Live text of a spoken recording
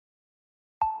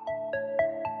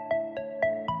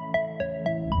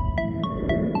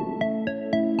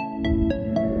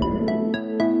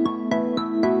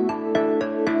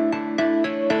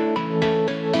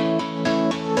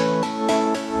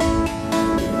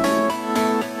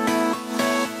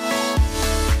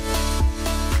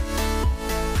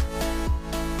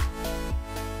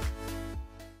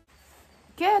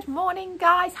Good morning,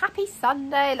 guys. Happy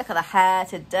Sunday. Look at the hair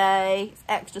today. It's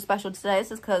extra special today.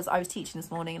 This is because I was teaching this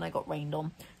morning and I got rained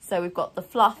on. So we've got the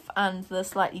fluff and the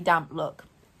slightly damp look.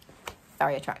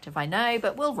 Very attractive, I know,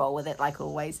 but we'll roll with it like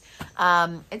always. It's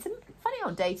a funny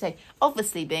old day today.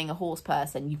 Obviously, being a horse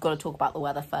person, you've got to talk about the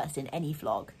weather first in any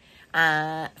vlog.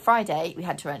 Friday, we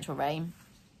had torrential rain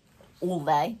all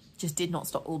day. Just did not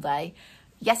stop all day.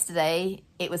 Yesterday,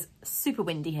 it was super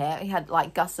windy here. We had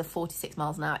like gusts of 46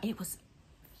 miles an hour. It was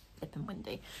flipping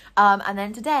windy. And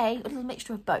then today, a little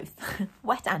mixture of both,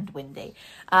 wet and windy.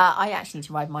 I actually need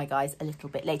to ride my guys a little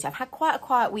bit later. I've had quite a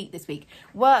quiet week this week.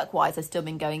 Work-wise, I've still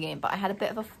been going in, but I had a bit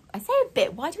of a, I say a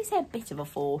bit, why do we say a bit of a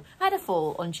fall? I had a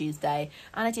fall on Tuesday,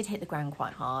 and I did hit the ground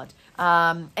quite hard.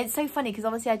 It's so funny, because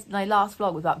obviously my last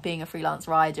vlog was about being a freelance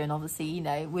rider, and obviously, you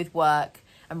know, with work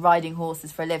and riding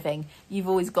horses for a living, you've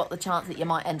always got the chance that you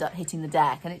might end up hitting the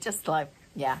deck. And it just like,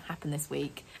 yeah, happened this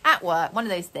week at work. One of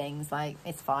those things, like,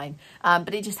 it's fine.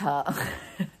 But it just hurt.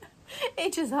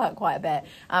 It just hurt quite a bit.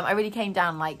 I really came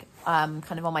down like kind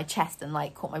of on my chest and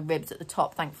like caught my ribs at the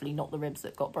top. Thankfully, not the ribs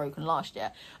that got broken last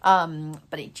year.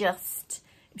 But it was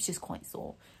just quite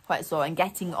sore. And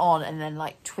getting on and then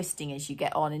like twisting as you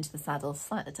get on into the saddle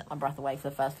slightly took my breath away for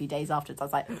the first few days afterwards. I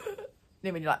was like,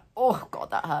 then when you're like, oh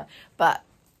God, that hurt. But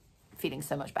feeling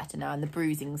so much better now, and the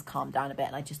bruising's calmed down a bit,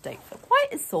 and I just don't feel quite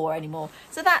as sore anymore,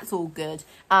 so that's all good.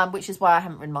 Which is why I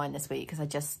haven't ridden mine this week, because I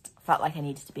just felt like I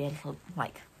needed to be a little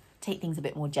like take things a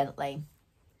bit more gently.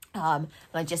 And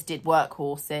I just did work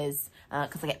horses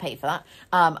because I get paid for that,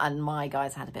 and my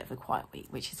guys had a bit of a quiet week,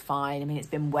 which is fine. I mean, it's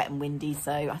been wet and windy,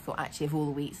 so I thought actually of all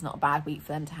the weeks, not a bad week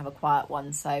for them to have a quiet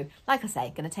one. So like I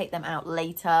say, going to take them out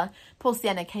later. Poor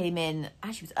Sienna came in,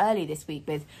 actually it was early this week,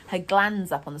 with her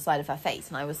glands up on the side of her face,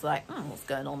 and I was like, what's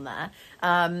going on there?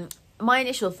 My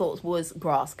initial thoughts was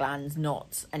grass glands,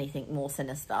 not anything more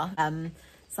sinister.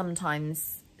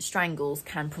 Sometimes strangles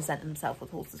can present themselves with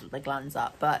horses with their glands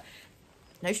up, but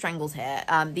no strangles here.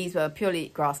 These were purely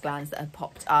grass glands that had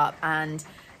popped up, and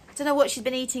I don't know what she'd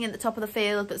been eating at the top of the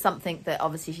field, but something that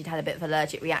obviously she'd had a bit of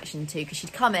allergic reaction to, because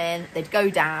she'd come in, they'd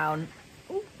go down.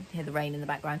 Ooh, hear the rain in the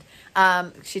background.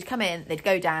 She'd come in, they'd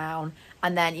go down,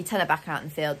 and then you turn her back out in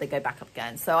the field, they go back up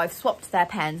again. So I've swapped their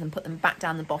pens and put them back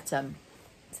down the bottom.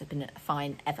 It's been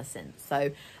fine ever since.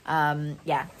 So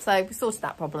yeah, so we sorted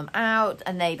that problem out,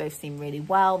 and they both seem really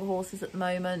well, the horses at the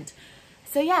moment.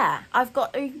 So yeah, I've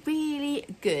got a really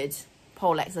good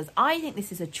pole exercise. I think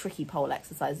this is a tricky pole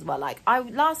exercise as well. Like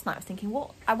last night I was thinking,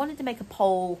 I wanted to make a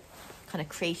pole kind of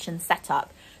creation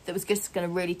setup that was just going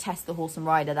to really test the horse and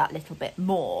rider that little bit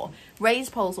more.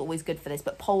 Raised poles are always good for this,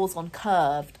 but poles on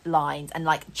curved lines and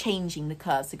like changing the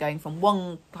curve, so going from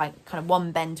one kind of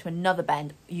one bend to another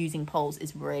bend using poles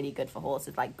is really good for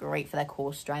horses. Like great for their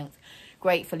core strength,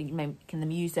 great for making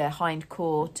them use their hind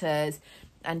quarters,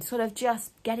 and sort of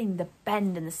just getting the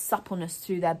bend and the suppleness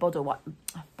through their body.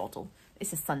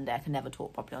 It's a Sunday, I can never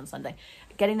talk properly on Sunday.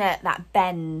 Getting that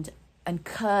bend and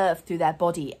curve through their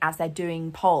body as they're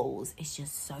doing poles is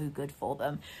just so good for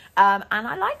them. And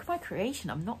I like my creation,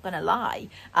 I'm not gonna lie.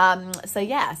 So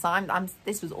yeah, so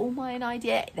this was all my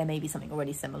idea. There may be something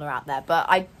already similar out there, but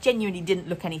I genuinely didn't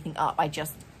look anything up. I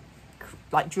just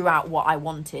like drew out what I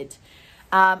wanted.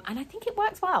 And I think it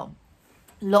works well.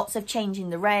 Lots of changing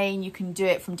the rein. You can do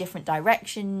it from different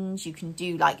directions. You can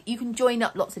do you can join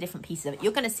up lots of different pieces of it.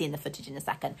 You're going to see in the footage in a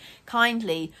second.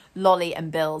 Kindly, Lolly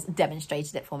and Bills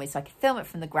demonstrated it for me so I could film it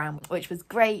from the ground, which was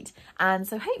great. And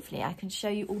so hopefully I can show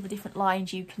you all the different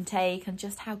lines you can take and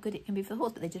just how good it can be for the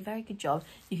horse. But they did a very good job.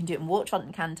 You can do it in walk, trot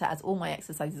and canter, as all my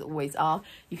exercises always are.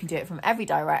 You can do it from every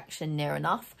direction near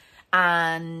enough.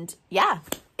 And yeah,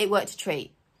 it worked a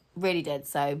treat. Really did.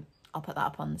 So I'll put that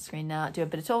up on the screen now, do a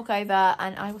bit of talk over,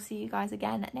 and I will see you guys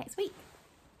again next week.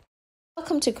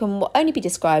 Welcome to what only be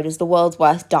described as the world's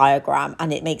worst diagram,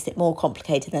 and it makes it more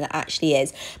complicated than it actually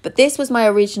is. But this was my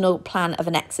original plan of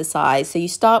an exercise. So you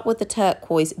start with the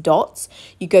turquoise dots,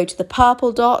 you go to the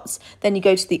purple dots, then you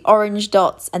go to the orange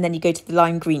dots, and then you go to the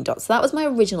lime green dots. So that was my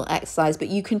original exercise, but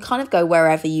you can kind of go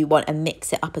wherever you want and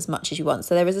mix it up as much as you want.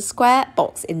 So there is a square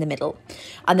box in the middle,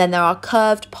 and then there are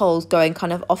curved poles going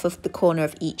kind of off of the corner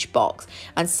of each box.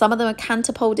 And some of them are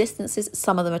canter pole distances,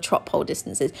 some of them are trot pole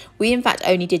distances. We in fact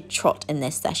only did trot in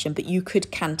this session, but you could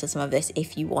canter some of this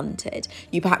if you wanted.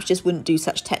 You perhaps just wouldn't do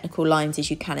such technical lines as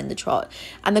you can in the trot.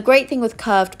 And the great thing with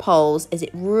curved poles is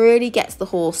it really gets the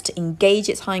horse to engage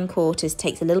its hindquarters,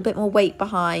 takes a little bit more weight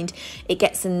behind, it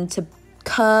gets them to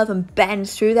curve and bend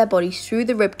through their body, through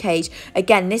the rib cage.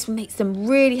 Again, this makes them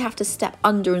really have to step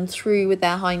under and through with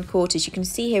their hindquarters. You can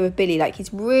see here with Billy, like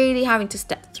he's really having to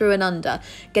step through and under,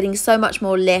 getting so much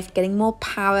more lift, getting more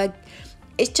power.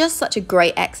 it's just such a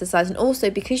great exercise. And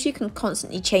also because you can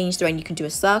constantly change the rein, you can do a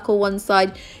circle one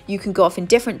side, you can go off in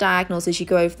different diagonals as you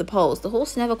go over the poles. The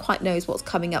horse never quite knows what's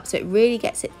coming up, so it really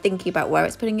gets it thinking about where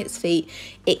it's putting its feet.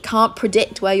 It can't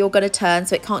predict where you're going to turn,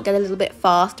 so it can't get a little bit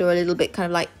fast or a little bit kind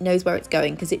of like knows where it's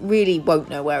going, because it really won't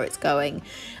know where it's going.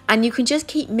 And you can just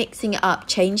keep mixing it up,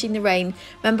 changing the rein.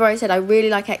 Remember I said I really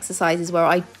like exercises where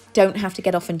I don't have to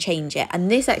get off and change it,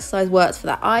 and this exercise works for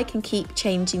that. I can keep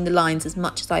changing the lines as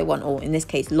much as I want, or in this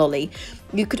case lolly.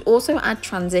 You could also add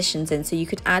transitions in, so you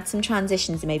could add some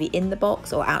transitions maybe in the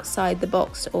box or outside the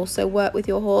box to also work with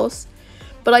your horse.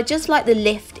 But I just like the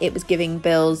lift it was giving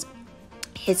Bill's.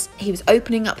 He was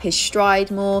opening up his stride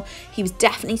more. He was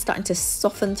definitely starting to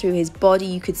soften through his body.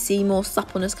 You could see more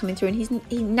suppleness coming through, and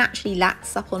he naturally lacks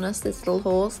suppleness, this little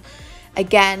horse.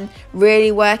 Again,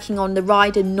 really working on the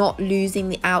rider not losing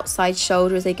the outside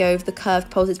shoulder as they go over the curved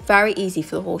poles. It's very easy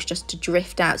for the horse just to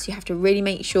drift out, so you have to really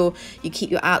make sure you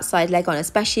keep your outside leg on,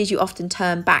 especially as you often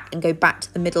turn back and go back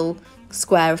to the middle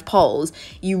square of poles.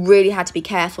 You really had to be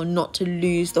careful not to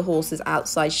lose the horse's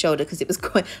outside shoulder, because it was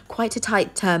quite a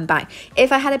tight turn back.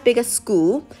 If I had a bigger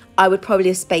school, I would probably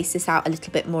have spaced this out a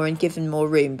little bit more and given more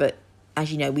room, but as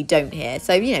you know, we don't here.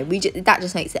 So, you know, that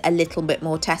just makes it a little bit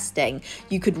more testing.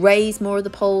 You could raise more of the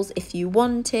poles if you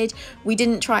wanted. We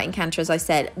didn't try it in canter, as I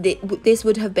said. This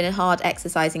would have been a hard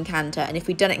exercise in canter, and if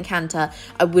we'd done it in canter,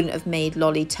 I wouldn't have made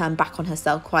Lolly turn back on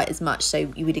herself quite as much,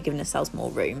 so you would have given ourselves more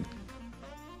room.